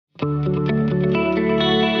What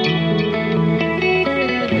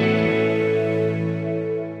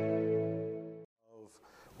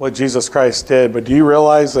Jesus Christ did, but do you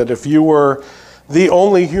realize that if you were the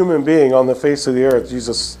only human being on the face of the earth,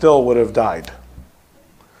 Jesus still would have died?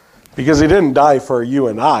 Because he didn't die for you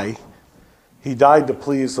and I. He died to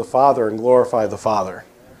please the Father and glorify the Father.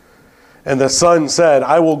 And the Son said,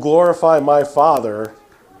 I will glorify my Father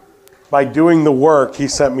by doing the work he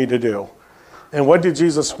sent me to do. And what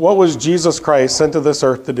was Jesus Christ sent to this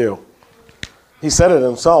earth to do? He said it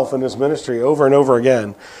himself in his ministry over and over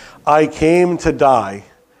again. I came to die,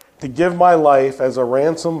 to give my life as a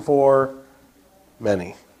ransom for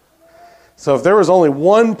many. So if there was only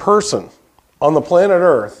one person on the planet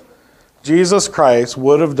Earth, Jesus Christ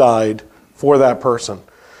would have died for that person.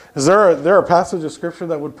 Is there a passage of Scripture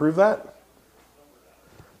that would prove that?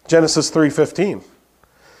 Genesis 3:15.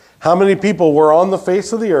 How many people were on the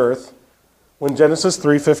face of the earth when Genesis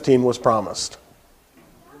 3:15 was promised?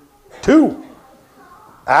 2.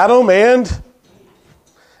 Adam and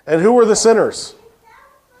who were the sinners?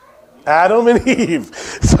 Adam and Eve.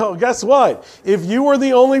 So guess what? If you were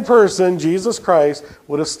the only person, Jesus Christ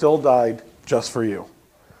would have still died just for you.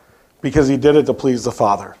 Because he did it to please the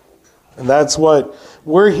Father. And that's what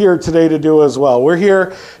we're here today to do as well. We're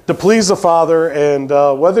here to please the Father, and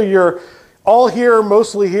whether you're all here,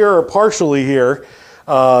 mostly here, or partially here,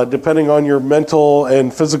 depending on your mental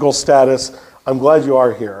and physical status, I'm glad you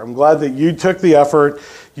are here. I'm glad that you took the effort,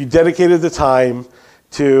 you dedicated the time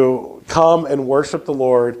to come and worship the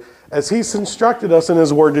Lord as he's instructed us in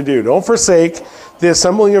his word to do. Don't forsake the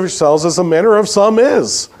assembling of yourselves as the manner of some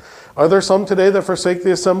is. Are there some today that forsake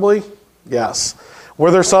the assembly? Yes.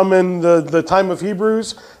 Were there some in the time of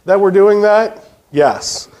Hebrews that were doing that?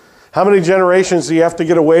 Yes. How many generations do you have to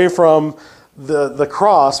get away from the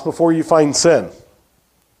cross before you find sin?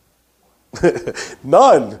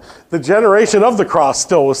 None. The generation of the cross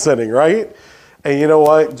still was sinning, right? And you know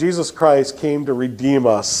what? Jesus Christ came to redeem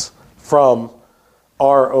us from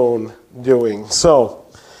our own doing. So,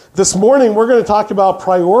 this morning we're going to talk about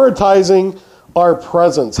prioritizing our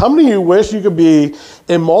presence. How many of you wish you could be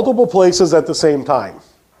in multiple places at the same time?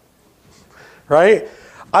 Right?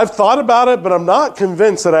 I've thought about it, but I'm not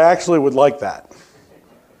convinced that I actually would like that.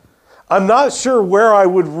 I'm not sure where I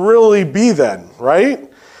would really be then, right?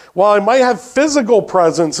 While I might have physical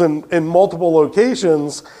presence in multiple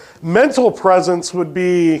locations, mental presence would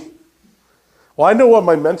be, well, I know what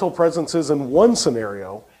my mental presence is in one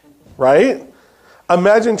scenario, right?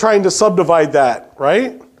 Imagine trying to subdivide that,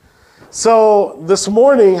 right? So this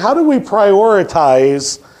morning, how do we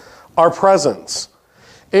prioritize our presence?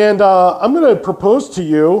 And I'm going to propose to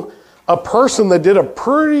you a person that did a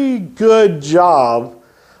pretty good job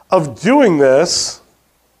of doing this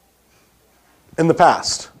in the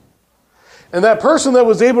past. And that person that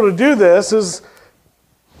was able to do this is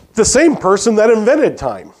the same person that invented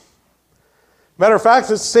time. Matter of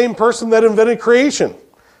fact, it's the same person that invented creation,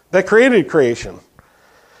 that created creation.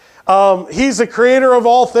 He's the creator of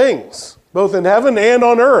all things, both in heaven and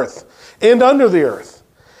on earth and under the earth.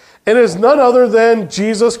 And is none other than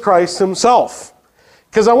Jesus Christ himself.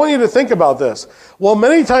 Because I want you to think about this. Well,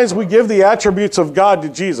 many times we give the attributes of God to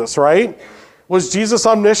Jesus, right? Was Jesus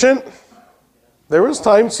omniscient? There was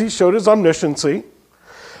times he showed his omnisciency.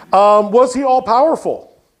 Was he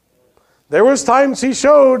all-powerful? There was times he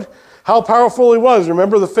showed how powerful he was.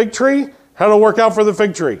 Remember the fig tree? How did it work out for the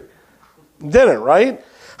fig tree? Didn't, right?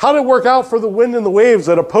 How did it work out for the wind and the waves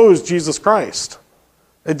that opposed Jesus Christ?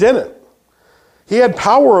 It didn't. He had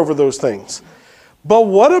power over those things. But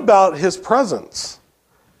what about his presence?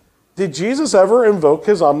 Did Jesus ever invoke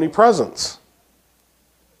his omnipresence?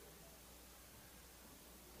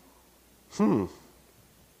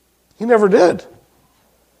 He never did.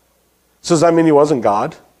 So does that mean he wasn't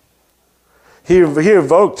God? He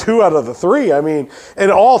evoked 2 out of the 3. I mean,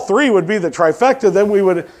 and all 3 would be the trifecta, then we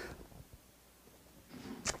would...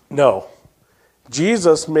 No.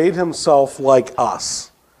 Jesus made himself like us.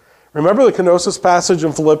 Remember the kenosis passage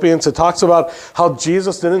in Philippians? It talks about how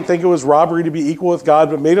Jesus didn't think it was robbery to be equal with God,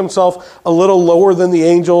 but made himself a little lower than the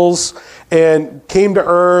angels and came to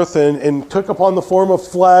earth and took upon the form of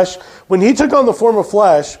flesh. When he took on the form of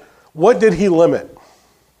flesh, what did he limit?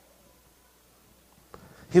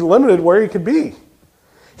 He limited where he could be.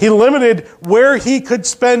 He limited where he could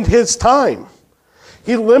spend his time.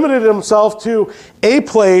 He limited himself to a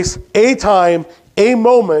place, a time, a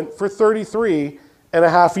moment for 33 and a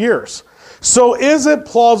half years. So is it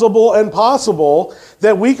plausible and possible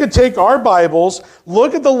that we could take our Bibles,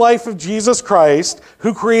 look at the life of Jesus Christ,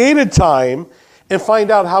 who created time, and find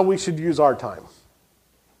out how we should use our time?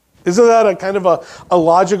 Isn't that a kind of a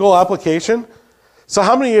logical application? So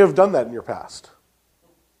how many of you have done that in your past?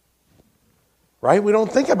 Right? We don't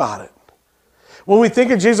think about it. When we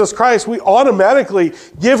think of Jesus Christ, we automatically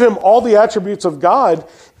give him all the attributes of God,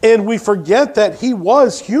 and we forget that he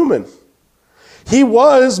was human. He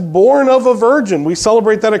was born of a virgin. We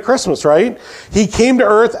celebrate that at Christmas, right? He came to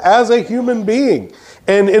earth as a human being,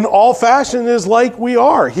 and in all fashion is like we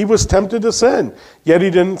are. He was tempted to sin, yet he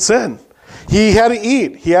didn't sin. He had to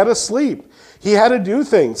eat. He had to sleep. He had to do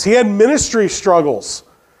things. He had ministry struggles.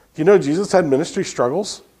 Do you know Jesus had ministry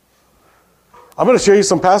struggles? I'm going to show you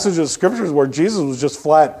some passages of scriptures where Jesus was just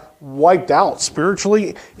flat wiped out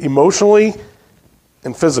spiritually, emotionally,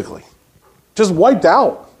 and physically. Just wiped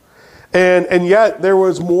out. And yet there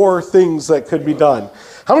was more things that could be done.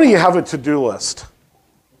 How many of you have a to-do list?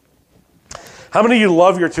 How many of you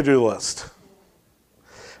love your to-do list?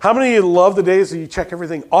 How many of you love the days that you check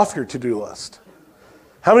everything off your to-do list?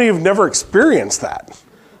 How many of you have never experienced that?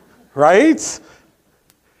 Right?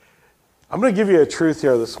 I'm going to give you a truth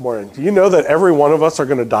here this morning. Do you know that every one of us are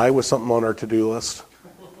going to die with something on our to-do list?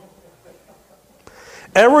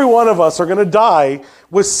 Every one of us are going to die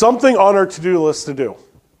with something on our to-do list to do.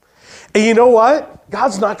 And you know what?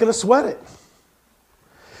 God's not going to sweat it.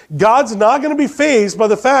 God's not going to be fazed by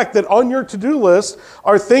the fact that on your to-do list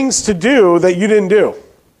are things to do that you didn't do.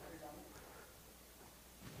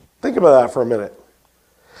 Think about that for a minute.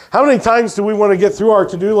 How many times do we want to get through our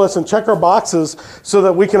to-do list and check our boxes so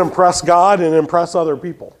that we can impress God and impress other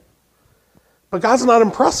people? But God's not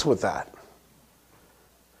impressed with that.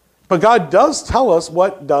 But God does tell us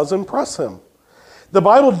what does impress him. The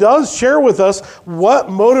Bible does share with us what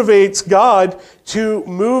motivates God to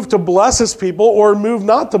move to bless his people or move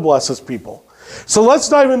not to bless his people. So let's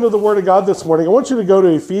dive into the Word of God this morning. I want you to go to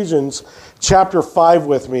Ephesians chapter 5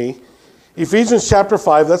 with me. Ephesians chapter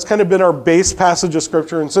 5, that's kind of been our base passage of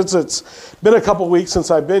Scripture. And since it's been a couple weeks since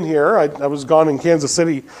I've been here, I was gone in Kansas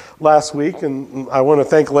City last week, and I want to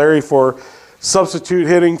thank Larry for substitute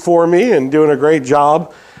hitting for me and doing a great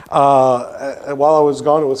job. While I was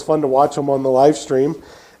gone, it was fun to watch him on the live stream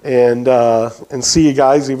and see you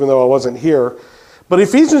guys, even though I wasn't here. But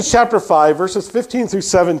Ephesians chapter 5, verses 15 through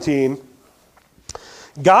 17,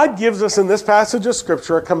 God gives us in this passage of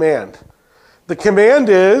Scripture a command. The command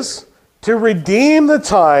is to redeem the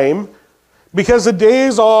time because the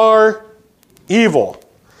days are evil.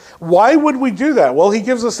 Why would we do that? Well, he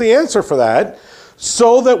gives us the answer for that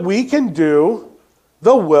so that we can do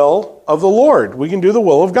the will of the Lord. We can do the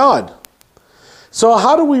will of God. So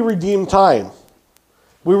how do we redeem time?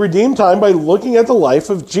 We redeem time by looking at the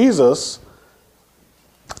life of Jesus.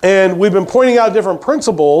 And we've been pointing out different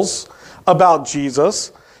principles about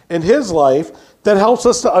Jesus and his life that helps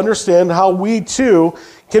us to understand how we too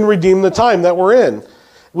can redeem the time that we're in.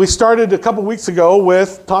 We started a couple weeks ago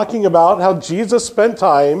with talking about how Jesus spent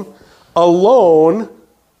time alone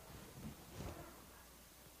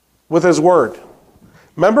with his word.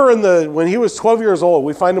 Remember when he was 12 years old,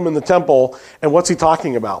 we find him in the temple, and what's he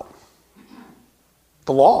talking about?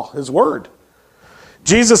 The law, his word.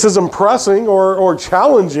 Jesus is impressing or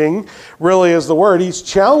challenging, really is the word. He's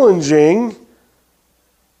challenging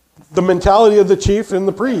the mentality of the chief and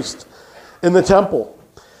the priest in the temple.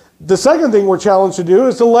 The second thing we're challenged to do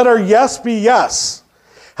is to let our yes be yes.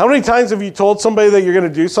 How many times have you told somebody that you're going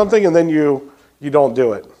to do something and then you don't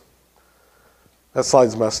do it? That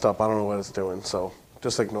slide's messed up. I don't know what it's doing, so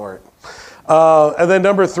just ignore it. And then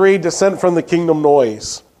number 3, dissent from the kingdom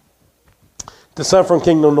noise. Dissent from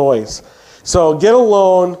kingdom noise. So get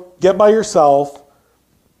alone, get by yourself,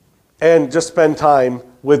 and just spend time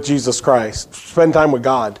with Jesus Christ. Spend time with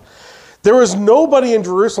God. There was nobody in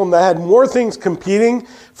Jerusalem that had more things competing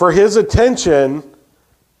for his attention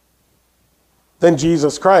than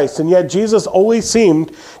Jesus Christ. And yet Jesus always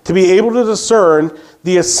seemed to be able to discern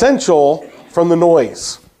the essential from the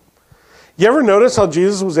noise. You ever notice how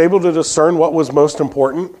Jesus was able to discern what was most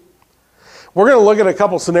important? We're going to look at a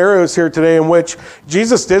couple scenarios here today in which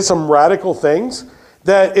Jesus did some radical things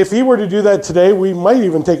that if he were to do that today, we might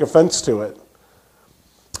even take offense to it.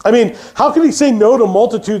 I mean, how could he say no to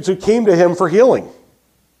multitudes who came to him for healing?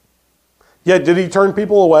 Yet, did he turn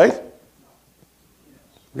people away?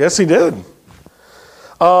 Yes, he did. He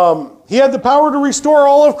had the power to restore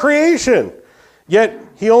all of creation. Yet,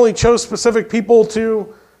 he only chose specific people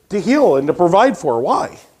to heal and to provide for.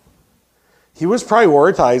 Why? He was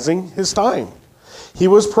prioritizing his time. He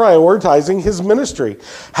was prioritizing his ministry.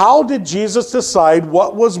 How did Jesus decide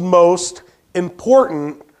what was most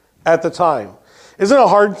important at the time? Isn't it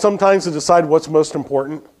hard sometimes to decide what's most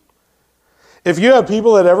important? If you have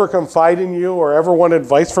people that ever confide in you or ever want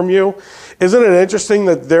advice from you, isn't it interesting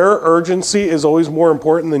that their urgency is always more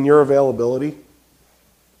important than your availability?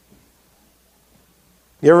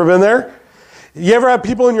 You ever been there? You ever have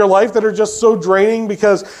people in your life that are just so draining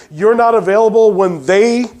because you're not available when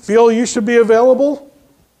they feel you should be available?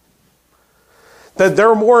 That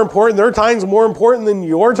they're more important, their time's more important than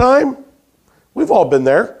your time? We've all been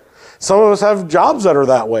there. Some of us have jobs that are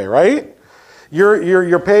that way, right?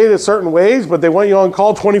 You're paid a certain wage, but they want you on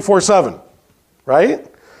call 24/7, right?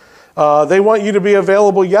 They want you to be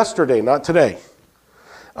available yesterday, not today.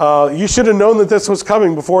 You should have known that this was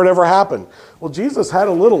coming before it ever happened. Well, Jesus had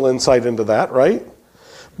a little insight into that, right?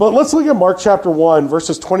 But let's look at Mark chapter 1,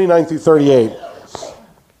 verses 29 through 38.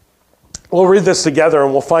 We'll read this together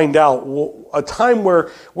and we'll find out a time where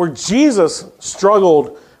Jesus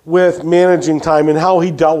struggled with managing time and how he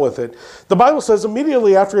dealt with it. The Bible says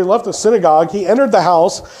immediately after he left the synagogue, he entered the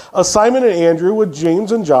house of Simon and Andrew with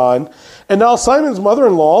James and John. And now Simon's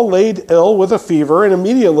mother-in-law laid ill with a fever, and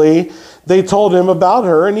immediately they told him about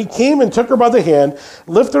her. And he came and took her by the hand,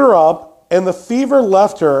 lifted her up, and the fever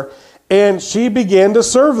left her, and she began to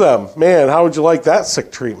serve them. Man, how would you like that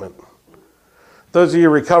sick treatment? Those of you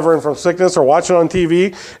recovering from sickness or watching on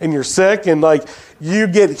TV and you're sick and like you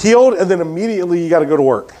get healed and then immediately you got to go to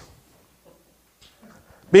work.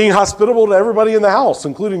 Being hospitable to everybody in the house,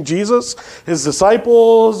 including Jesus, his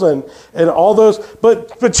disciples, and all those.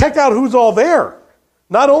 But check out who's all there.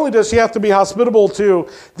 Not only does she have to be hospitable to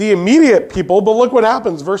the immediate people, but look what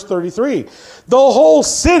happens, verse 33. The whole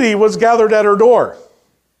city was gathered at her door.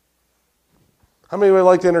 How many would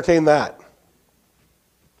like to entertain that?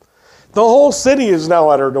 The whole city is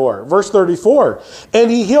now at her door. Verse 34,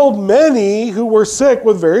 and he healed many who were sick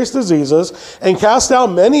with various diseases and cast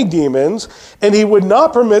out many demons, and he would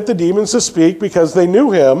not permit the demons to speak because they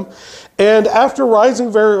knew him. And after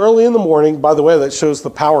rising very early in the morning, by the way, that shows the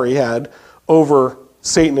power he had over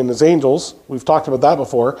Satan and his angels. We've talked about that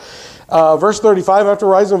before. Verse 35, after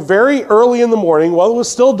rising very early in the morning, while it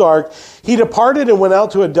was still dark, he departed and went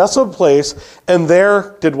out to a desolate place, and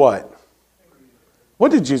there did what? What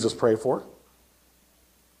did Jesus pray for?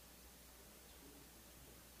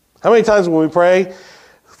 How many times when we pray,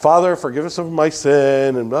 Father, forgive us of my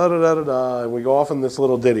sin, and blah, blah, blah, blah, blah, and we go off in this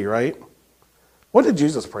little ditty, right? What did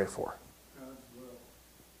Jesus pray for?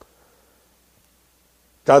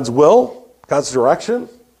 God's will, God's direction,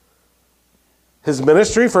 his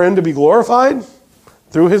ministry, for him to be glorified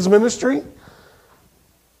through his ministry.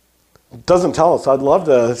 It doesn't tell us. I'd love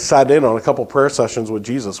to sat in on a couple prayer sessions with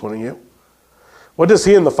Jesus, wouldn't you? What does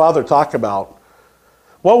he and the Father talk about?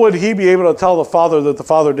 What would he be able to tell the Father that the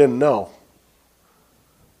Father didn't know?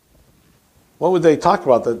 What would they talk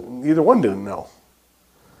about that either one didn't know?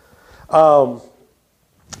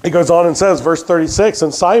 He goes on and says, verse 36,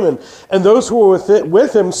 and Simon and those who were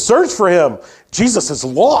with him searched for him. Jesus is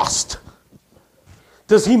lost.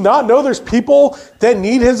 Does he not know there's people that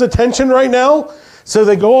need his attention right now? So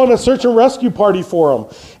they go on a search and rescue party for him.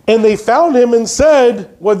 And they found him and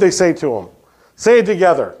said, what did they say to him? Say it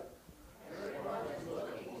together.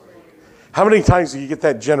 How many times do you get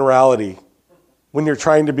that generality when you're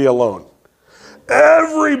trying to be alone?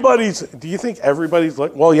 Do you think everybody's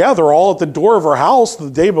like, well, yeah, they're all at the door of our house the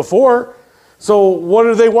day before. So what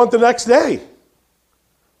do they want the next day?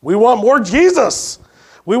 We want more Jesus.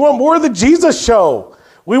 We want more of the Jesus show.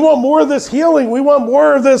 We want more of this healing. We want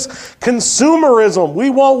more of this consumerism. We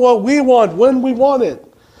want what we want when we want it.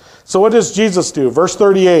 So what does Jesus do? Verse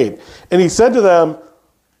 38, and he said to them,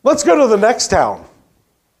 let's go to the next town.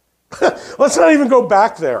 Let's not even go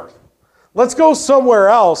back there. Let's go somewhere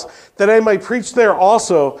else that I might preach there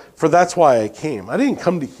also, for that's why I came. I didn't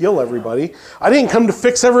come to heal everybody. I didn't come to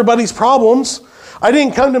fix everybody's problems. I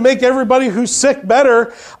didn't come to make everybody who's sick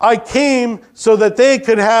better. I came so that they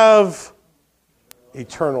could have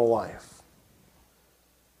eternal life.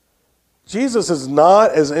 Jesus is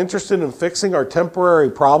not as interested in fixing our temporary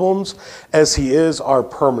problems as he is our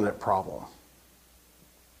permanent problem.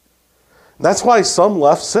 That's why some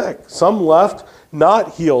left sick. Some left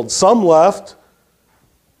not healed. Some left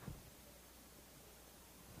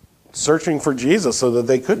searching for Jesus so that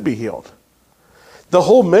they could be healed. The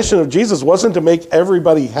whole mission of Jesus wasn't to make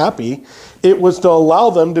everybody happy. It was to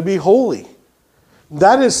allow them to be holy.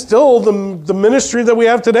 That is still the ministry that we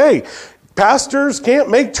have today. Pastors can't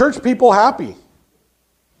make church people happy.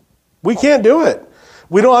 We can't do it.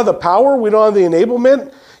 We don't have the power. We don't have the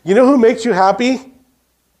enablement. You know who makes you happy?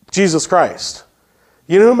 Jesus Christ.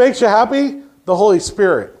 You know who makes you happy? The Holy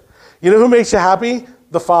Spirit. You know who makes you happy?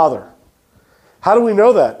 The Father. How do we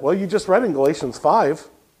know that? Well, you just read in Galatians 5.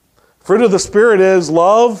 Fruit of the Spirit is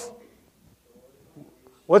love.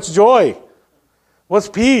 What's joy? What's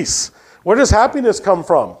peace? Where does happiness come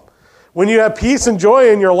from? When you have peace and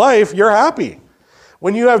joy in your life, you're happy.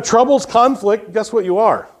 When you have troubles, conflict, guess what you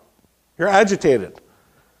are? You're agitated.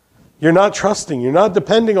 You're not trusting. You're not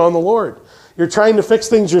depending on the Lord. You're trying to fix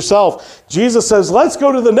things yourself. Jesus says, let's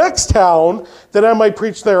go to the next town that I might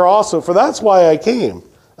preach there also, for that's why I came.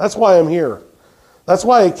 That's why I'm here. That's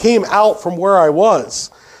why I came out from where I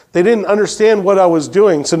was. They didn't understand what I was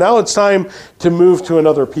doing. So now it's time to move to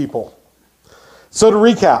another people. So to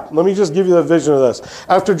recap, let me just give you the vision of this.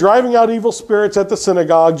 After driving out evil spirits at the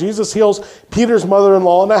synagogue, Jesus heals Peter's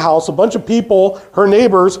mother-in-law in a house. A bunch of people, her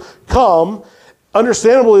neighbors, come.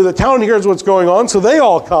 Understandably, the town hears what's going on, so they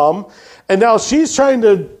all come. And now she's trying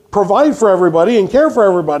to provide for everybody and care for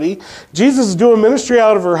everybody. Jesus is doing ministry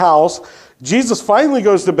out of her house. Jesus finally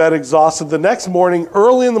goes to bed exhausted. The next morning,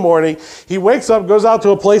 early in the morning, he wakes up, goes out to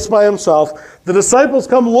a place by himself. The disciples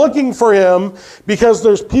come looking for him because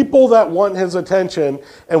there's people that want his attention.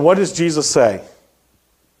 And what does Jesus say?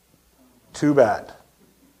 Too bad.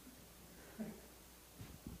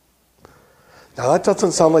 Now that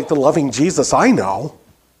doesn't sound like the loving Jesus I know.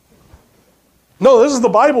 No, this is the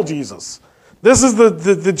Bible Jesus. This is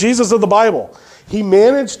the Jesus of the Bible. He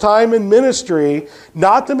managed time and ministry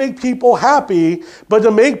not to make people happy, but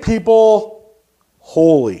to make people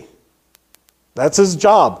holy. That's his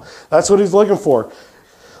job. That's what he's looking for.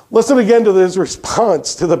 Listen again to his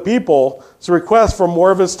response to the people's request for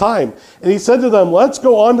more of his time. And he said to them, let's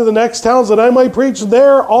go on to the next towns that I might preach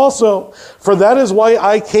there also, for that is why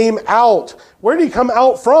I came out. Where did he come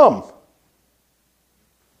out from?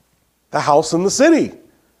 The house in the city.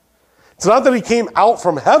 It's not that he came out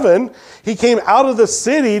from heaven. He came out of the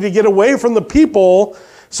city to get away from the people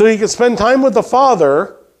so he could spend time with the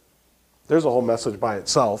Father. There's a whole message by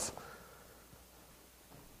itself.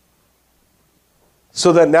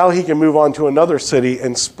 So that now he can move on to another city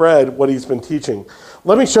and spread what he's been teaching.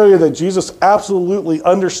 Let me show you that Jesus absolutely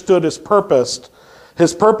understood his purpose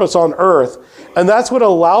on earth. And that's what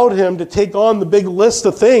allowed him to take on the big list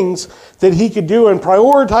of things that he could do and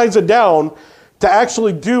prioritize it down to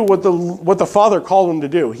actually do what the Father called him to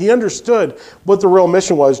do. He understood what the real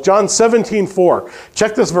mission was. John 17:4.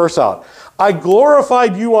 Check this verse out. I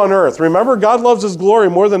glorified you on earth. Remember, God loves his glory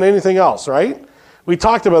more than anything else, right? We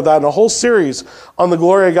talked about that in a whole series on the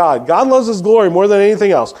glory of God. God loves his glory more than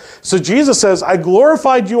anything else. So Jesus says, I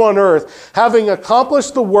glorified you on earth, having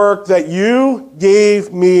accomplished the work that you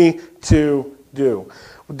gave me to do.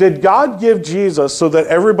 Did God give Jesus so that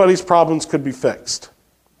everybody's problems could be fixed?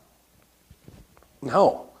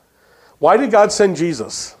 No. Why did God send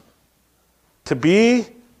Jesus? To be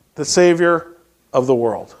the Savior of the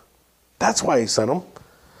world. That's why he sent him.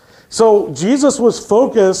 So Jesus was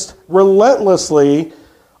focused relentlessly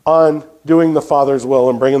on doing the Father's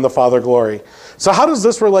will and bringing the Father glory. So how does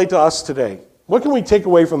this relate to us today? What can we take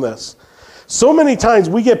away from this? So many times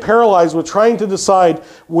we get paralyzed with trying to decide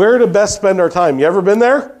where to best spend our time. You ever been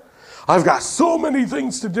there? I've got so many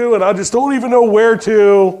things to do and I just don't even know where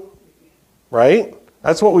to. Right?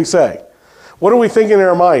 That's what we say. What are we thinking in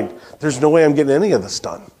our mind? There's no way I'm getting any of this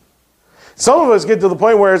done. Some of us get to the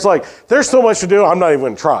point where it's like, there's so much to do, I'm not even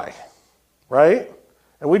going to try. Right?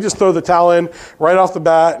 And we just throw the towel in right off the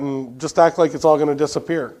bat and just act like it's all going to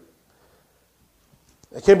disappear.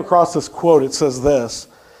 I came across this quote. It says this: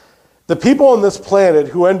 the people on this planet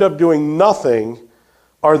who end up doing nothing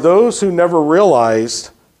are those who never realized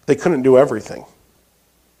they couldn't do everything.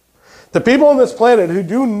 The people on this planet who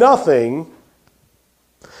do nothing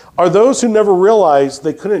are those who never realized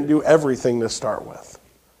they couldn't do everything to start with.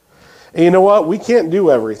 And you know what? We can't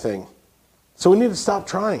do everything. So we need to stop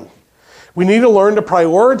trying. We need to learn to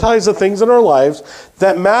prioritize the things in our lives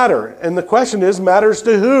that matter. And the question is, matters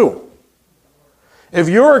to who? If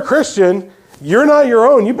you're a Christian, you're not your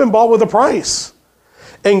own. You've been bought with a price.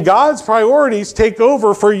 And God's priorities take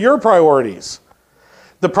over for your priorities.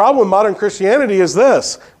 The problem with modern Christianity is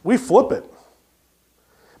this: we flip it.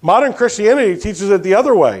 Modern Christianity teaches it the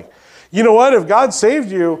other way. You know what? If God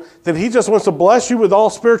saved you, then he just wants to bless you with all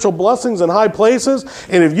spiritual blessings in high places.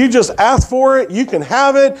 And if you just ask for it, you can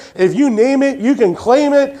have it. If you name it, you can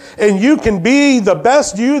claim it. And you can be the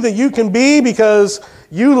best you that you can be because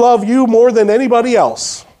you love you more than anybody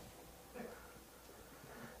else.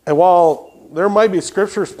 And while there might be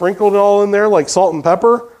scripture sprinkled all in there like salt and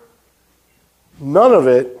pepper, none of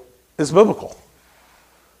it is biblical.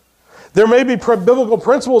 There may be biblical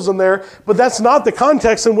principles in there, but that's not the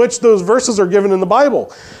context in which those verses are given in the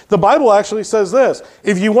Bible. The Bible actually says this: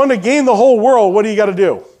 if you want to gain the whole world, what do you got to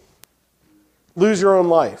do? Lose your own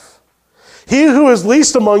life. He who is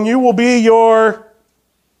least among you will be he'll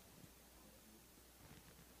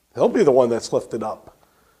be the one that's lifted up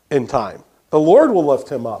in time. The Lord will lift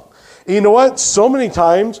him up. And you know what? So many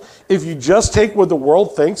times, if you just take what the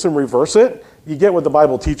world thinks and reverse it, you get what the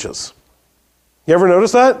Bible teaches. You ever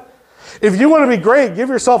notice that? If you want to be great, give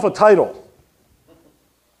yourself a title.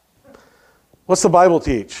 What's the Bible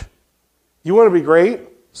teach? You want to be great?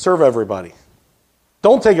 Serve everybody.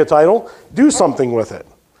 Don't take a title. Do something with it.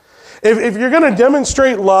 If you're going to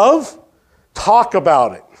demonstrate love, talk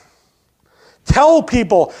about it. Tell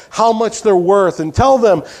people how much they're worth and tell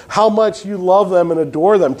them how much you love them and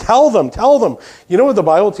adore them. Tell them. You know what the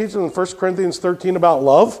Bible teaches in 1 Corinthians 13 about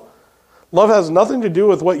love? Love has nothing to do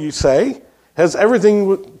with what you say. It has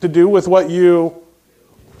everything to do with what you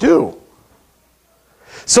do.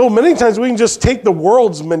 So many times we can just take the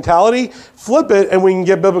world's mentality, flip it, and we can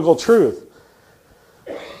get biblical truth.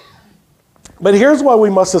 But here's why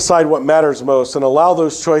we must decide what matters most and allow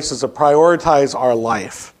those choices to prioritize our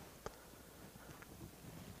life.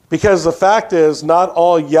 Because the fact is, not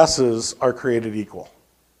all yeses are created equal.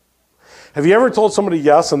 Have you ever told somebody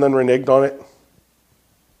yes and then reneged on it?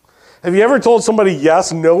 Have you ever told somebody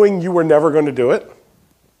yes knowing you were never going to do it?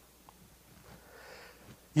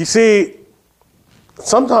 You see,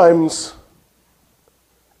 sometimes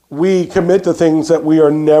we commit to things that we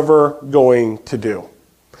are never going to do.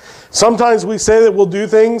 Sometimes we say that we'll do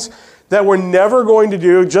things that we're never going to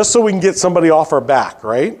do just so we can get somebody off our back,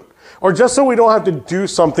 right? Or just so we don't have to do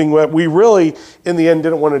something that we really, in the end,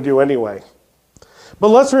 didn't want to do anyway. But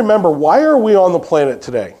let's remember, why are we on the planet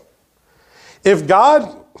today? If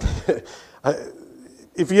God,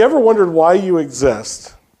 if you ever wondered why you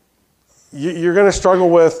exist, you're going to struggle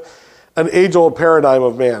with an age-old paradigm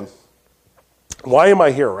of man. Why am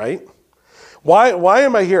I here, right? Why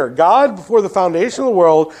am I here? God, before the foundation of the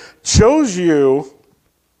world, chose you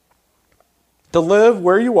to live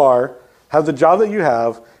where you are, have the job that you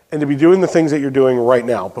have, and to be doing the things that you're doing right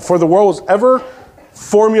now. Before the world was ever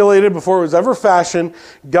formulated, before it was ever fashioned,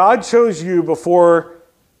 God chose you before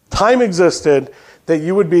time existed that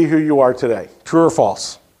you would be who you are today. True or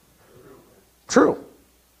false? True.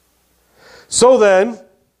 So then,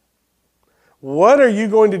 what are you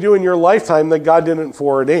going to do in your lifetime that God didn't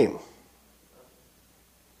foreordain?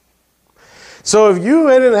 So if you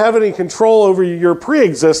didn't have any control over your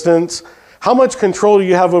pre-existence, how much control do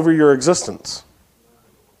you have over your existence?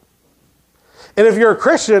 And if you're a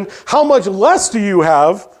Christian, how much less do you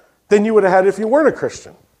have than you would have had if you weren't a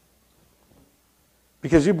Christian?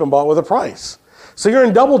 Because you've been bought with a price. So you're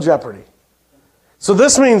in double jeopardy. So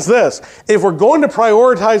this means this. If we're going to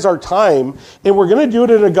prioritize our time and we're going to do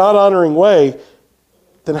it in a God-honoring way,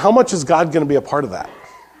 then how much is God going to be a part of that?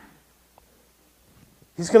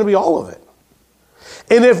 He's going to be all of it.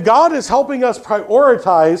 And if God is helping us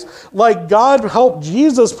prioritize, like God helped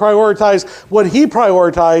Jesus prioritize what he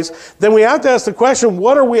prioritized, then we have to ask the question,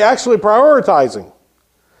 what are we actually prioritizing?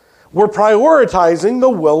 We're prioritizing the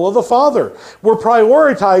will of the Father. We're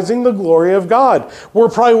prioritizing the glory of God. We're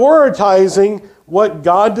prioritizing what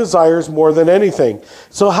God desires more than anything.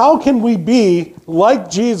 So how can we be like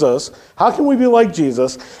Jesus? How can we be like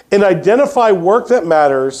Jesus and identify work that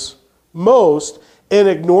matters most and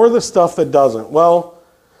ignore the stuff that doesn't? Well,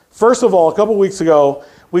 first of all, a couple weeks ago,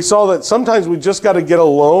 we saw that sometimes we just got to get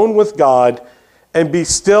alone with God and be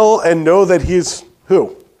still and know that he's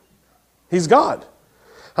who? He's God.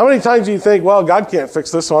 How many times do you think, well, God can't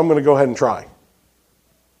fix this, so I'm going to go ahead and try?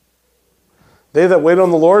 They that wait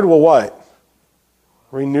on the Lord will what?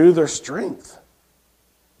 Renew their strength.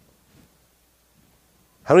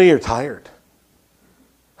 How many are tired?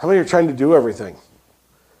 How many are trying to do everything?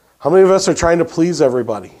 How many of us are trying to please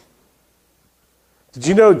everybody? Did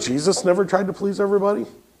you know Jesus never tried to please everybody?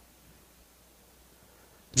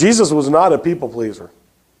 Jesus was not a people pleaser.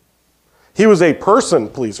 He was a person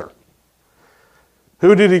pleaser.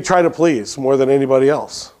 Who did he try to please more than anybody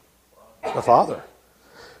else? The Father.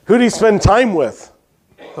 Who did he spend time with?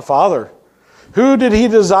 The Father. Who did he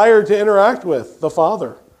desire to interact with? The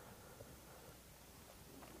Father.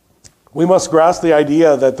 We must grasp the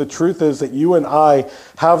idea that the truth is that you and I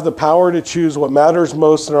have the power to choose what matters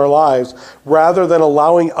most in our lives rather than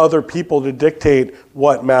allowing other people to dictate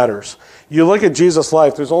what matters. You look at Jesus'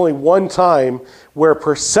 life, there's only one time where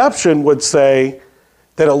perception would say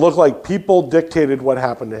that it looked like people dictated what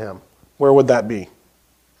happened to him. Where would that be?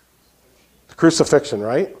 The crucifixion,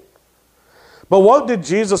 right? But what did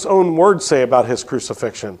Jesus' own words say about his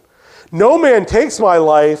crucifixion? No man takes my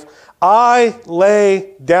life, I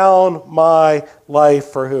lay down my life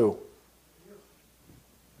for who?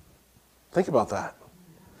 Think about that.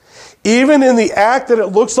 Even in the act that it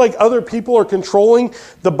looks like other people are controlling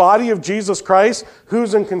the body of Jesus Christ,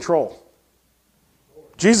 who's in control?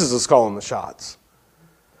 Jesus is calling the shots.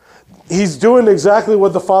 He's doing exactly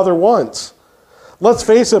what the Father wants. Let's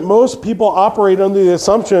face it, most people operate under the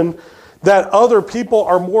assumption that other people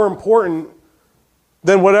are more important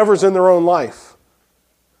than whatever's in their own life.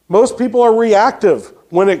 Most people are reactive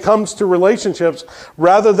when it comes to relationships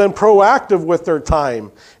rather than proactive with their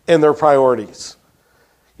time and their priorities.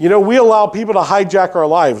 You know, we allow people to hijack our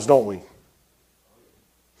lives, don't we?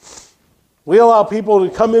 We allow people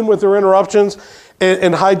to come in with their interruptions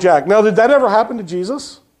and hijack. Now, did that ever happen to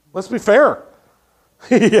Jesus? Let's be fair.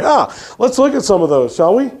 Yeah, let's look at some of those,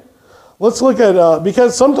 shall we? Let's look at,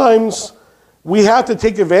 because sometimes we have to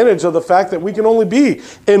take advantage of the fact that we can only be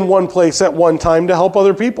in one place at one time to help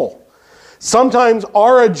other people. Sometimes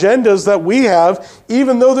our agendas that we have,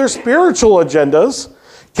 even though they're spiritual agendas,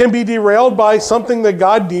 can be derailed by something that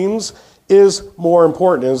God deems is more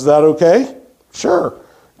important. Is that okay? Sure.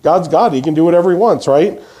 God's God. He can do whatever he wants,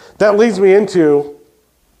 right? That leads me into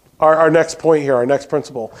our next point here, our next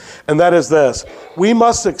principle. And that is this. We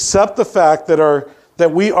must accept the fact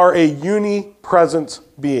that we are a unipresence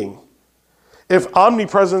being. If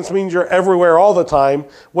omnipresence means you're everywhere all the time,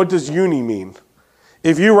 what does uni mean?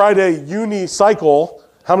 If you ride a unicycle,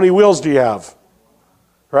 how many wheels do you have?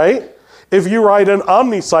 Right? If you ride an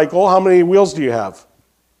omnicycle, how many wheels do you have?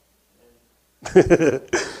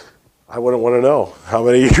 I wouldn't want to know how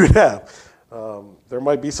many you would have. There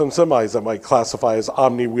might be some semis that might classify as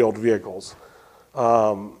omni-wheeled vehicles.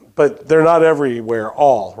 But they're not everywhere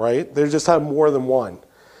all, right? They just have more than one.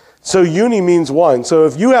 So uni means one. So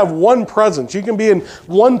if you have one presence, you can be in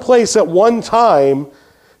one place at one time,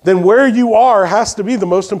 then where you are has to be the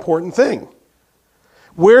most important thing.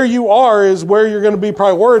 Where you are is where you're going to be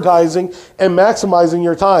prioritizing and maximizing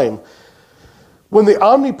your time. When the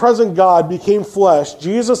omnipresent God became flesh,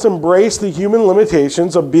 Jesus embraced the human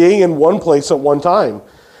limitations of being in one place at one time.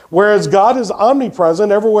 Whereas God is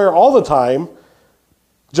omnipresent everywhere all the time,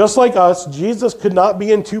 just like us, Jesus could not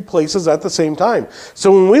be in two places at the same time.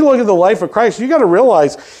 So when we look at the life of Christ, you got to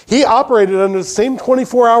realize he operated under the same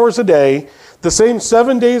 24 hours a day, the same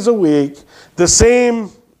 7 days a week, the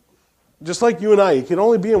same, just like you and I, he can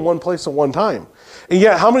only be in one place at one time. And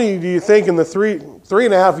yet, how many do you think in the three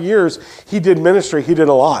and a half years he did ministry, he did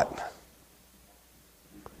a lot?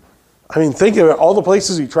 I mean, think of it, all the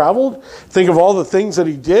places he traveled. Think of all the things that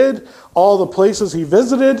he did, all the places he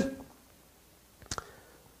visited.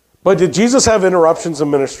 But did Jesus have interruptions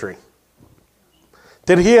in ministry?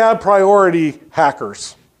 Did he have priority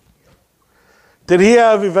hackers? Did he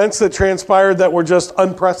have events that transpired that were just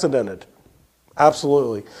unprecedented?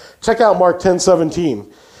 Absolutely. Check out Mark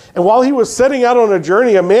 10:17. And while he was setting out on a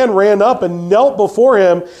journey, a man ran up and knelt before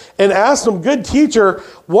him and asked him, "Good teacher,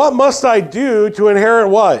 what must I do to inherit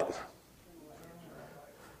what?"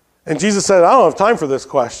 And Jesus said, "I don't have time for this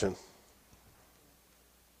question."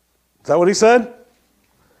 Is that what he said?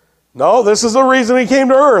 No, this is the reason he came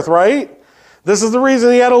to earth, right? This is the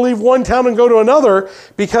reason he had to leave one town and go to another,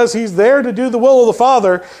 because he's there to do the will of the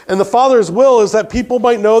Father, and the Father's will is that people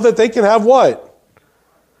might know that they can have what?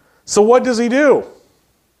 So what does he do?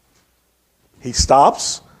 He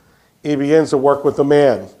stops. He begins to work with the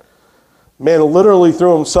man. Man literally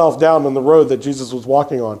threw himself down on the road that Jesus was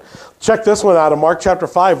walking on. Check this one out of Mark chapter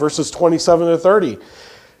 5, verses 27 to 30.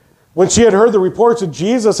 When she had heard the reports of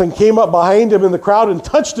Jesus and came up behind him in the crowd and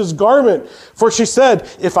touched his garment, for she said,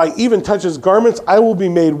 "If I even touch his garments, I will be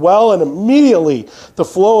made well." And immediately the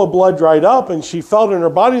flow of blood dried up, and she felt in her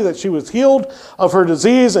body that she was healed of her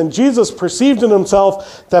disease. And Jesus perceived in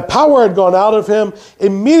himself that power had gone out of him,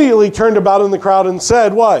 immediately turned about in the crowd and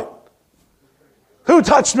said, what? "Who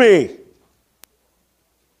touched me?"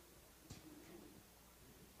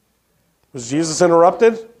 Was Jesus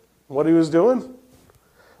interrupted in what he was doing?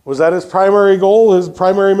 Was that his primary goal, his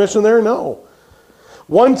primary mission there? No.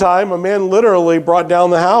 One time, a man literally brought down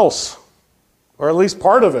the house, or at least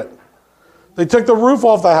part of it. They took the roof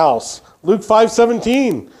off the house. Luke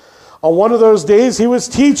 5:17. On one of those days, he was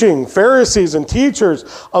teaching. Pharisees and teachers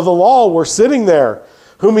of the law were sitting there,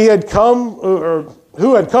 who had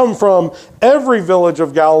come from every village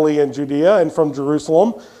of Galilee and Judea and from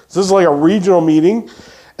Jerusalem. So this is like a regional meeting.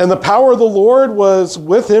 And the power of the Lord was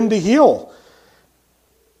with him to heal.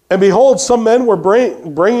 And behold, some men were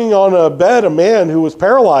bringing on a bed a man who was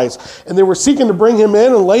paralyzed, and they were seeking to bring him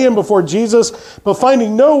in and lay him before Jesus, but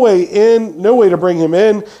finding no way to bring him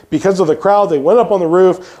in because of the crowd, they went up on the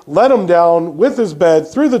roof, let him down with his bed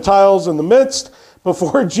through the tiles in the midst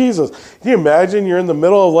before Jesus. Can you imagine you're in the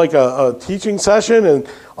middle of like a teaching session, and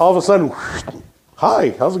all of a sudden,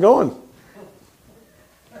 "Hi, how's it going?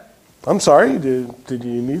 I'm sorry, did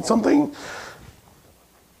you need something?"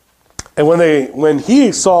 And when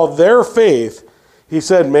he saw their faith, he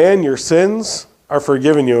said, "Man, your sins are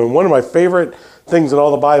forgiven you." And one of my favorite things in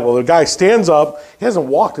all the Bible, the guy stands up. He hasn't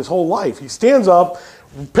walked his whole life. He stands up,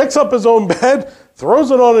 picks up his own bed,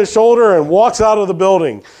 throws it on his shoulder, and walks out of the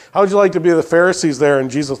building. How would you like to be the Pharisees there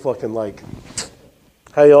and Jesus looking like,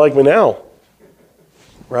 how you like me now?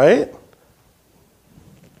 Right?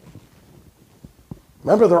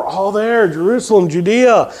 Remember, they're all there, Jerusalem,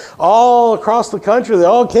 Judea, all across the country. They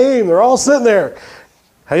all came. They're all sitting there.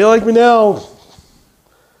 How you like me now?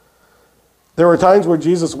 There were times where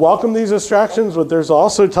Jesus welcomed these distractions, but there's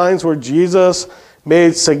also times where Jesus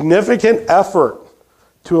made significant effort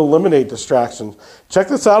to eliminate distractions. Check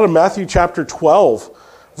this out in Matthew chapter 12,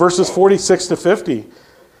 verses 46 to 50.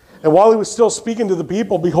 And while he was still speaking to the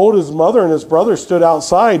people, behold, his mother and his brother stood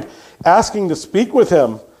outside, asking to speak with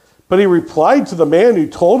him. But he replied to the man who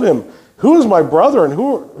told him, who is my brother, and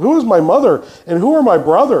who is my mother, and who are my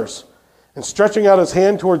brothers? And stretching out his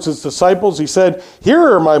hand towards his disciples, he said,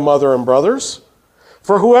 here are my mother and brothers.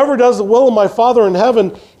 For whoever does the will of my Father in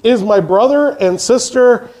heaven is my brother and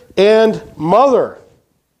sister and mother.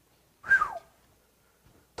 Whew.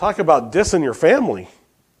 Talk about dissing your family.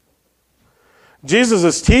 Jesus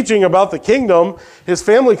is teaching about the kingdom. His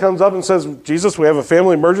family comes up and says, Jesus, we have a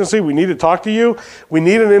family emergency. We need to talk to you. We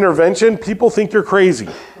need an intervention. People think you're crazy.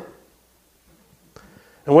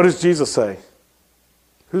 And what does Jesus say?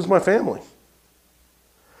 Who's my family?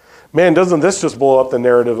 Man, doesn't this just blow up the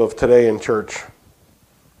narrative of today in church?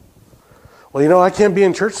 Well, I can't be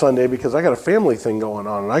in church Sunday because I got a family thing going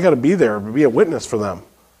on, and I got to be there to be a witness for them.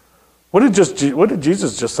 What did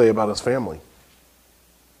Jesus just say about his family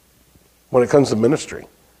when it comes to ministry?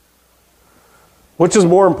 Which is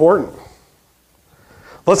more important?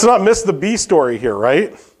 Let's not miss the B story here,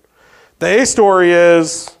 right? The A story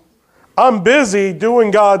is, I'm busy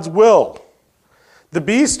doing God's will. The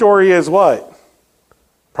B story is what?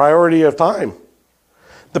 Priority of time.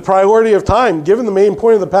 The priority of time, given the main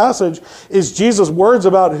point of the passage, is Jesus' words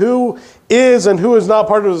about who is and who is not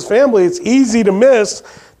part of his family. It's easy to miss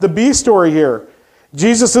the B story here.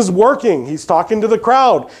 Jesus is working. He's talking to the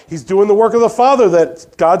crowd. He's doing the work of the Father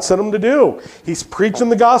that God sent him to do. He's preaching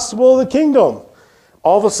the gospel of the kingdom.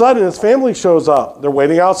 All of a sudden, his family shows up. They're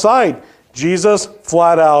waiting outside. Jesus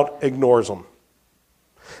flat out ignores them.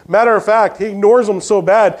 Matter of fact, he ignores them so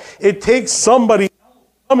bad, it takes somebody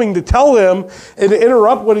coming to tell him and to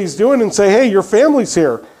interrupt what he's doing and say, hey, your family's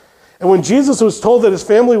here. And when Jesus was told that his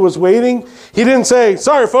family was waiting, he didn't say,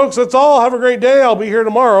 sorry, folks, that's all. Have a great day. I'll be here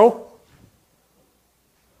tomorrow.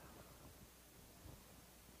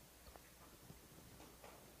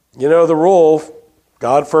 You know the rule,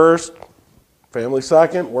 God first, family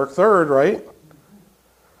second, work third, right?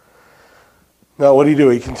 Now, what did he do?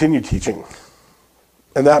 He continued teaching.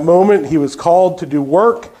 In that moment, he was called to do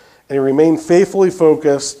work, and he remained faithfully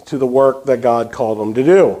focused to the work that God called him to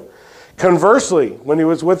do. Conversely, when he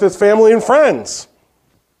was with his family and friends,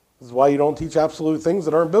 this is why you don't teach absolute things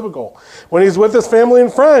that aren't biblical. When he's with his family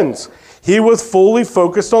and friends, he was fully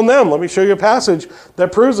focused on them. Let me show you a passage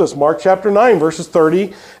that proves this. Mark chapter 9, verses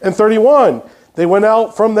 30 and 31. They went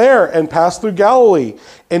out from there and passed through Galilee,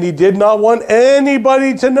 and he did not want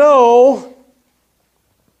anybody to know.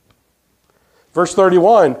 Verse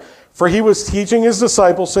 31, for he was teaching his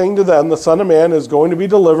disciples, saying to them, the Son of Man is going to be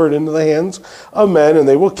delivered into the hands of men, and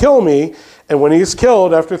they will kill me. And when he is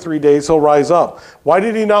killed, after 3 days, he'll rise up. Why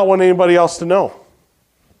did he not want anybody else to know?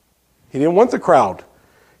 He didn't want the crowd.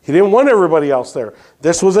 He didn't want everybody else there.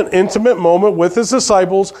 This was an intimate moment with his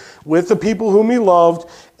disciples, with the people whom he loved,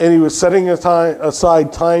 and he was setting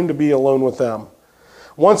aside time to be alone with them.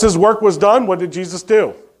 Once his work was done, what did Jesus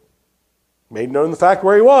do? Made known the fact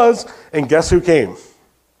where he was, and guess who came?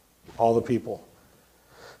 All the people.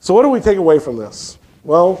 So what do we take away from this?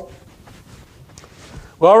 Well,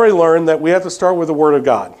 we already learned that we have to start with the Word of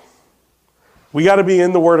God. We got to be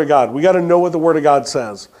in the Word of God. We got to know what the Word of God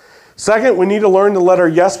says. Second, we need to learn to let our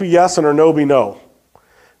yes be yes and our no be no.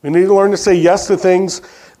 We need to learn to say yes to things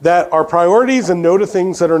that are priorities and no to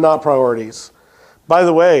things that are not priorities. By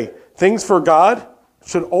the way, things for God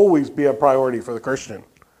should always be a priority for the Christian.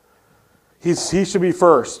 He should be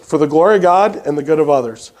first, for the glory of God and the good of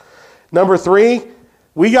others. Number 3,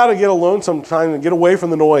 we got to get alone sometime and get away from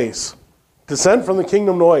the noise. Descent from the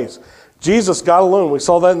kingdom noise. Jesus got alone. We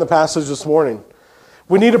saw that in the passage this morning.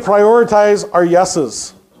 We need to prioritize our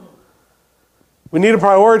yeses. We need to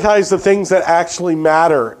prioritize the things that actually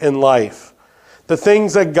matter in life. The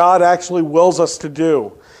things that God actually wills us to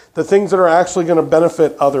do. The things that are actually going to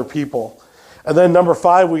benefit other people. And then number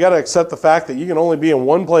 5, we got to accept the fact that you can only be in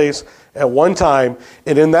one place at one time.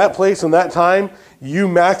 And in that place and that time, you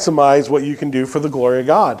maximize what you can do for the glory of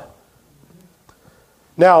God.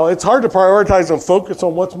 Now, it's hard to prioritize and focus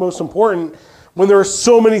on what's most important when there are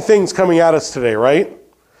so many things coming at us today, right?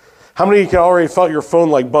 How many of you already felt your phone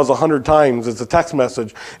like buzz 100 times? It's a text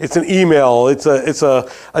message, it's an email, it's a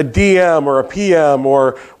DM or a PM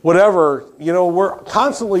or whatever. You know, we're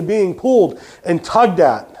constantly being pulled and tugged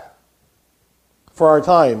at for our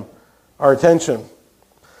time, our attention.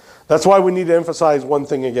 That's why we need to emphasize one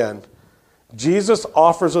thing again. Jesus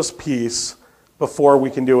offers us peace before we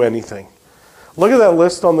can do anything. Look at that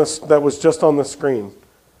list on this that was just on the screen.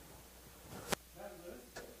 That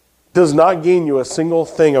list does not gain you a single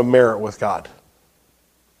thing of merit with God.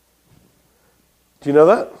 Do you know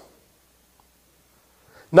that?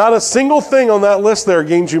 Not a single thing on that list there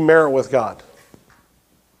gains you merit with God.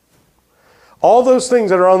 All those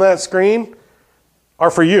things that are on that screen are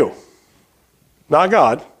for you, not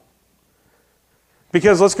God.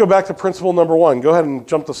 Because let's go back to principle number 1. Go ahead and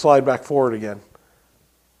jump the slide back forward again.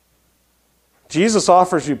 Jesus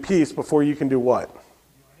offers you peace before you can do what?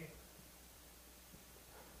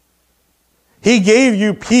 He gave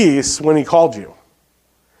you peace when he called you.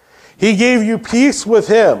 He gave you peace with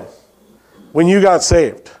him when you got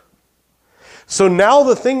saved. So now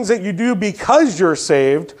the things that you do because you're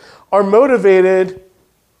saved are motivated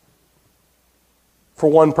for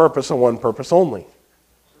one purpose and one purpose only.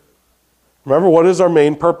 Remember, what is our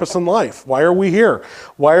main purpose in life? Why are we here?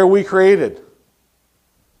 Why are we created?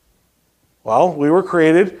 Well, we were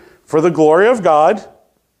created for the glory of God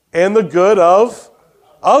and the good of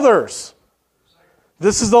others.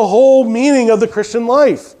 This is the whole meaning of the Christian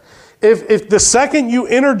life. If the second you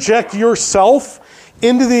interject yourself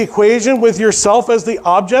into the equation with yourself as the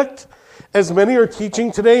object, as many are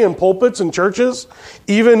teaching today in pulpits and churches,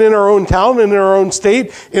 even in our own town, in our own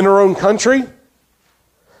state, in our own country,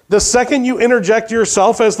 the second you interject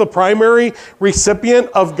yourself as the primary recipient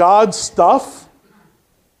of God's stuff,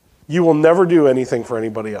 you will never do anything for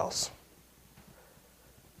anybody else.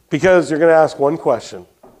 Because you're going to ask one question.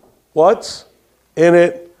 What's in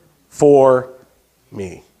it for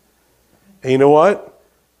me? And you know what?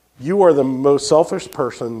 You are the most selfish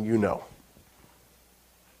person you know.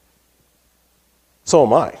 So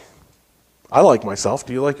am I. I like myself.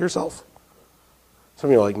 Do you like yourself? Some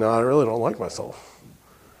of you are like, no, I really don't like myself.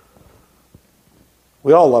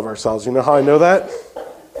 We all love ourselves. You know how I know that?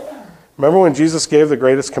 Remember when Jesus gave the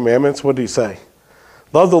greatest commandments? What did he say?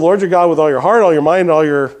 Love the Lord your God with all your heart, all your mind, all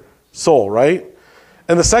your soul, right?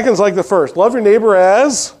 And the second's like the first. Love your neighbor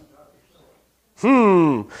as?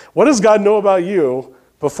 What does God know about you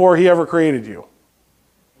before he ever created you?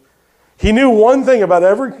 He knew one thing about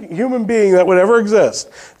every human being that would ever exist.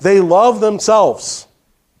 They love themselves.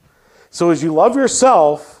 So as you love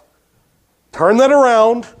yourself, turn that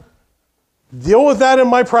around, deal with that in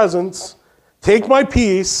my presence, take my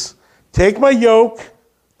peace, take my yoke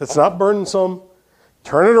that's not burdensome,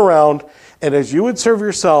 turn it around, and as you would serve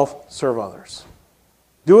yourself, serve others.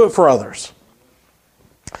 Do it for others.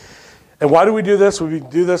 And why do we do this? We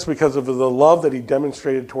do this because of the love that he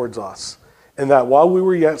demonstrated towards us. And that while we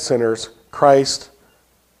were yet sinners, Christ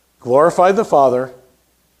glorified the Father,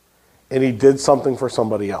 and he did something for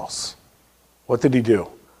somebody else. What did he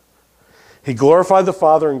do? He glorified the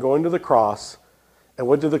Father in going to the cross, and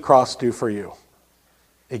what did the cross do for you?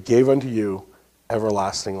 It gave unto you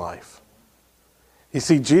everlasting life. You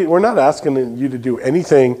see, we're not asking you to do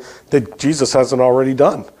anything that Jesus hasn't already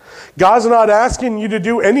done. God's not asking you to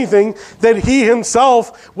do anything that he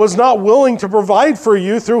himself was not willing to provide for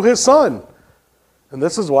you through his Son. And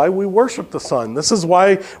this is why we worship the Son. This is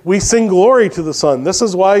why we sing glory to the Son. This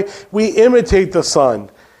is why we imitate the Son.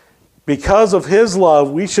 Because of his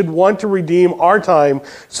love, we should want to redeem our time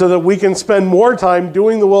so that we can spend more time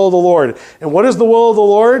doing the will of the Lord. And what is the will of the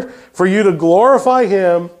Lord? For you to glorify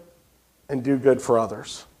him and do good for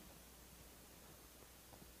others.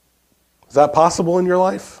 Is that possible in your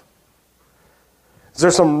life? Is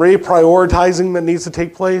there some reprioritizing that needs to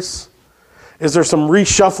take place? Is there some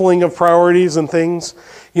reshuffling of priorities and things?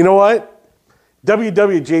 You know what?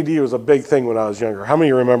 WWJD was a big thing when I was younger. How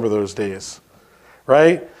many remember those days?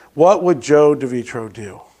 Right? What would Joe DeVitro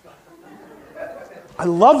do? I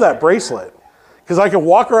love that bracelet because I could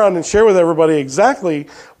walk around and share with everybody exactly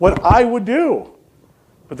what I would do.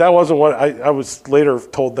 But that wasn't what I was later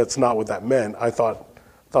told that's not what that meant. I thought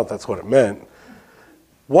that's what it meant.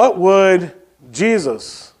 What would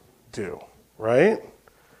Jesus do, right?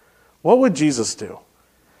 What would Jesus do?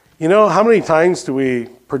 You know, how many times do we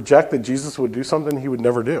project that Jesus would do something he would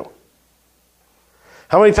never do?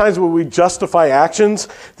 How many times would we justify actions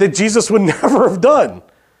that Jesus would never have done?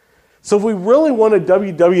 So if we really want to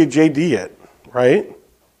WWJD it, right,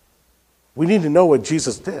 we need to know what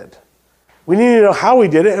Jesus did. We need to know how he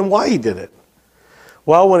did it and why he did it.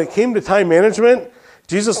 Well, when it came to time management,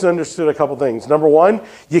 Jesus understood a couple things. Number one,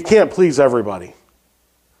 you can't please everybody.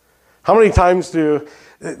 How many times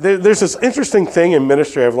there's this interesting thing in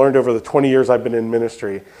ministry I've learned over the 20 years I've been in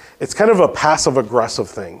ministry. It's kind of a passive-aggressive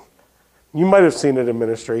thing. You might have seen it in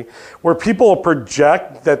ministry, where people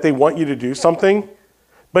project that they want you to do something,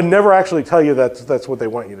 but never actually tell you that's what they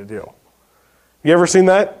want you to do. You ever seen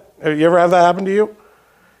that? You ever have that happen to you?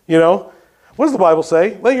 You know? What does the Bible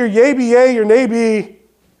say? Let your yea be yea, your nay be.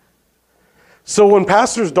 So when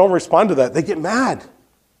pastors don't respond to that, they get mad.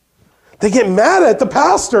 They get mad at the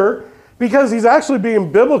pastor because he's actually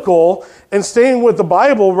being biblical and staying with the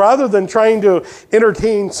Bible rather than trying to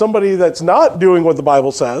entertain somebody that's not doing what the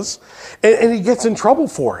Bible says. And he gets in trouble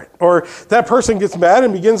for it. Or that person gets mad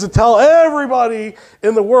and begins to tell everybody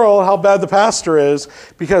in the world how bad the pastor is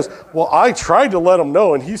because, well, I tried to let him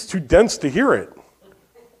know and he's too dense to hear it.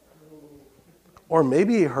 Or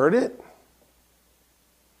maybe he heard it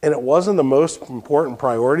and it wasn't the most important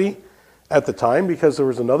priority at the time because there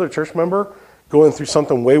was another church member going through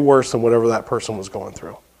something way worse than whatever that person was going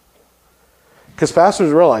through. Because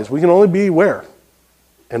pastors realize we can only be where?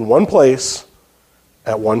 In one place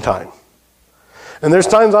at one time. And there's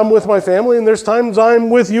times I'm with my family and there's times I'm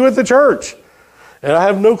with you at the church. And I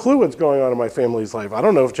have no clue what's going on in my family's life. I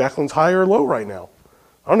don't know if Jacqueline's high or low right now.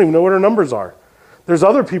 I don't even know what her numbers are. There's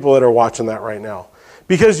other people that are watching that right now.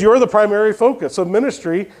 Because you're the primary focus of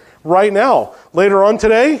ministry right now. Later on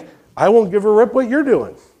today, I won't give a rip what you're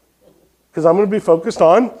doing. Because I'm going to be focused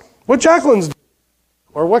on what Jacqueline's doing,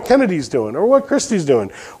 or what Kennedy's doing, or what Christy's doing,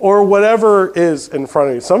 or whatever is in front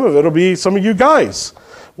of you. Some of it will be, some of you guys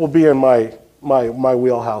will be in my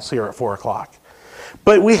wheelhouse here at 4 o'clock.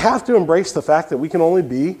 But we have to embrace the fact that we can only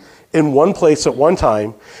be in one place at one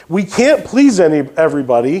time. We can't please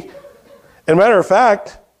everybody. And matter of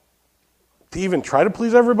fact, to even try to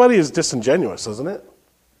please everybody is disingenuous, isn't it?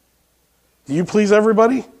 Do you please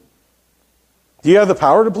everybody? Do you have the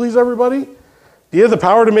power to please everybody? Do you have the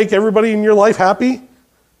power to make everybody in your life happy?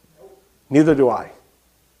 Nope. Neither do I.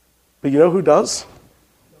 But you know who does?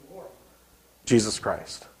 No. Jesus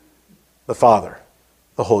Christ, the Father,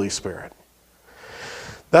 the Holy Spirit.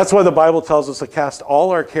 That's why the Bible tells us to cast all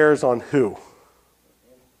our cares on who?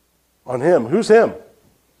 On Him. Who's Him?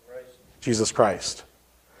 Christ. Jesus Christ.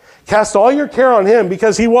 Cast all your care on Him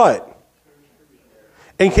because He what?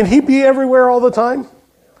 And can He be everywhere all the time?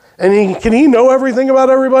 And can He know everything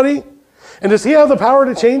about everybody? And does He have the power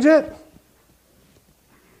to change it?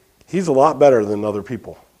 He's a lot better than other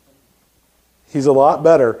people. He's a lot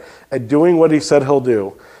better at doing what He said He'll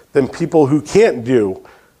do than people who can't do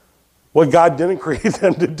what God didn't create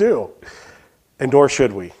them to do. And nor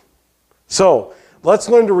should we. So, let's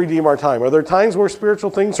learn to redeem our time. Are there times where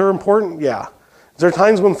spiritual things are important? Yeah. Is there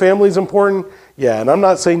times when family is important? Yeah, and I'm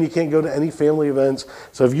not saying you can't go to any family events.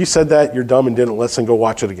 So if you said that, you're dumb and didn't listen, go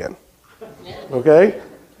watch it again. Okay?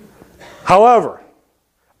 However,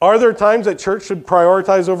 are there times that church should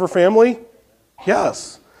prioritize over family?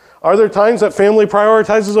 Yes. Are there times that family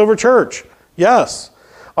prioritizes over church? Yes.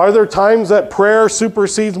 Are there times that prayer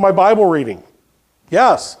supersedes my Bible reading?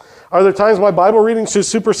 Yes. Are there times my Bible reading should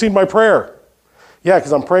supersede my prayer? Yeah,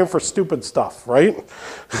 because I'm praying for stupid stuff, right?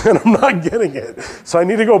 And I'm not getting it. So I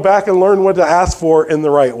need to go back and learn what to ask for in the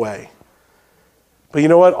right way. But you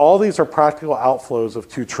know what? All these are practical outflows of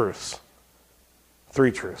two truths.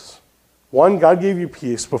 Three truths. One, God gave you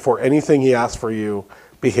peace before anything He asked for you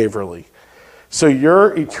behaviorally. So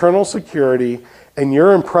your eternal security and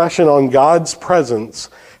your impression on God's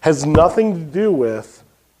presence has nothing to do with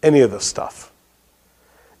any of this stuff.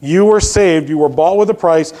 You were saved, you were bought with a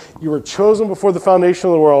price, you were chosen before the foundation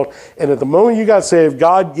of the world, and at the moment you got saved,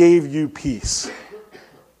 God gave you peace.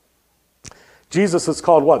 Jesus is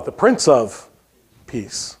called what? The Prince of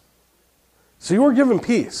Peace. So you were given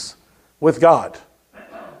peace with God.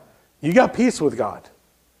 You got peace with God.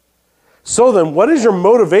 So then, what is your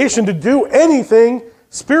motivation to do anything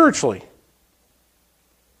spiritually?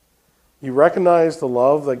 You recognize the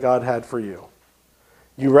love that God had for you.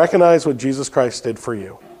 You recognize what Jesus Christ did for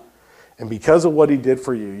you. And because of what He did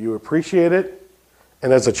for you, you appreciate it.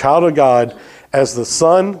 And as a child of God, as the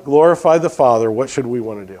Son glorified the Father, what should we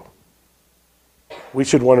want to do? We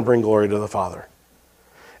should want to bring glory to the Father.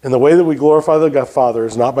 And the way that we glorify the Father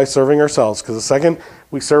is not by serving ourselves, because the second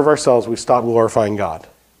we serve ourselves, we stop glorifying God.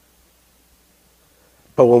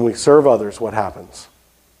 But when we serve others, what happens?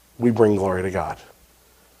 We bring glory to God.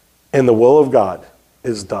 And the will of God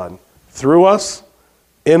is done through us,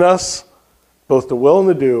 in us, both the will and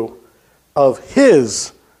the do of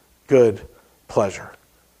His good pleasure.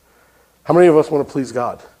 How many of us want to please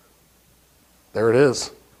God? There it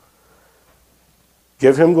is.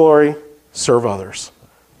 Give Him glory, serve others.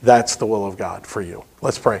 That's the will of God for you.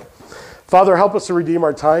 Let's pray. Father, help us to redeem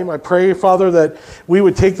our time. I pray, Father, that we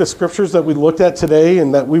would take the scriptures that we looked at today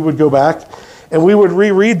and that we would go back and we would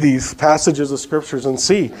reread these passages of scriptures and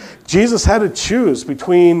see. Jesus had to choose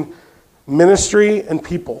between ministry and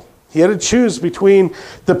people. He had to choose between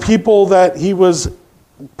the people that he was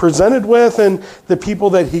presented with and the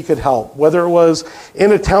people that he could help. Whether it was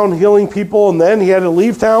in a town healing people and then he had to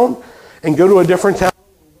leave town and go to a different town.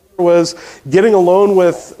 Whether it was getting alone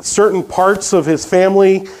with certain parts of his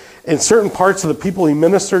family and certain parts of the people he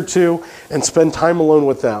ministered to and spend time alone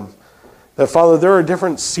with them. That, Father, there are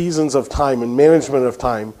different seasons of time and management of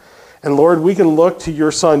time. And Lord, we can look to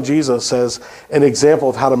your Son, Jesus, as an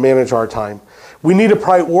example of how to manage our time. We need to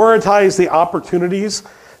prioritize the opportunities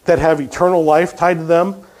that have eternal life tied to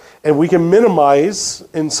them. And we can minimize,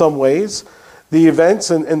 in some ways, the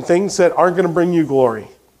events and things that aren't going to bring you glory.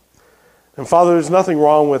 And Father, there's nothing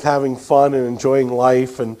wrong with having fun and enjoying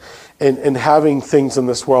life and having things in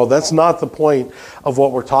this world. That's not the point of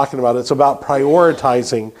what we're talking about. It's about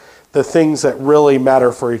prioritizing the things that really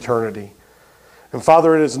matter for eternity. And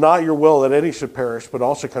Father, it is not your will that any should perish, but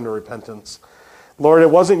all should come to repentance. Lord, it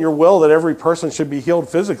wasn't your will that every person should be healed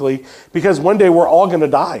physically, because one day we're all going to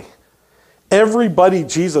die. Everybody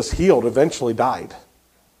Jesus healed eventually died.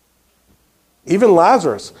 Even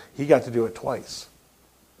Lazarus, he got to do it twice.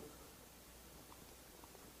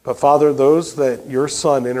 But Father, those that your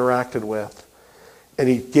Son interacted with, and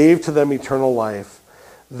he gave to them eternal life,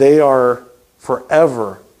 they are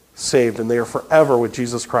forever saved, and they are forever with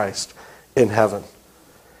Jesus Christ in heaven.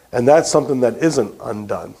 And that's something that isn't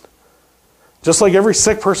undone. Just like every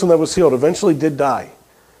sick person that was healed eventually did die.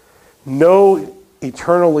 No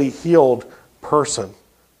eternally healed person,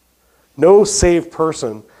 no saved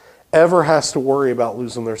person ever has to worry about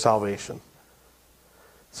losing their salvation.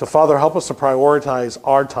 So Father, help us to prioritize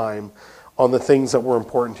our time on the things that were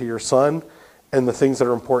important to your Son and the things that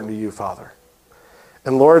are important to you, Father.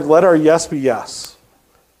 And Lord, let our yes be yes.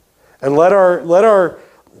 And let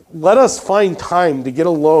us find time to get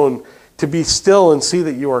alone, to be still and see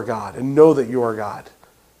that you are God and know that you are God.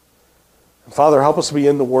 And Father, help us to be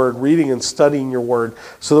in the Word, reading and studying your Word,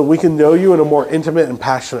 so that we can know you in a more intimate and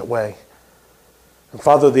passionate way. And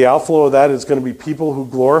Father, the outflow of that is going to be people who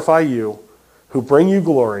glorify you, who bring you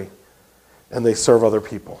glory, and they serve other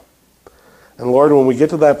people. And Lord, when we get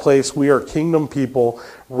to that place, we are kingdom people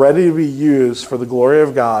ready to be used for the glory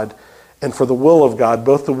of God and for the will of God,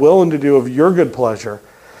 both the will and to do of your good pleasure,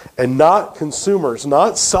 and not consumers,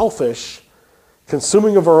 not selfish,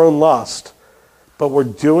 consuming of our own lust, but we're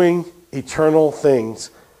doing eternal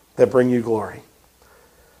things that bring you glory.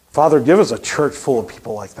 Father, give us a church full of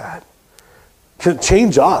people like that.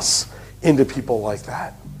 Change us into people like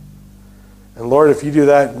that. And Lord, if you do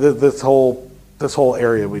that, this whole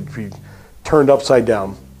area would be turned upside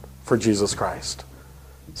down for Jesus Christ.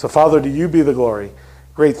 So Father, to you be the glory.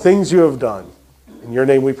 Great things you have done. In your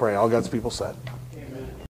name we pray. All God's people said.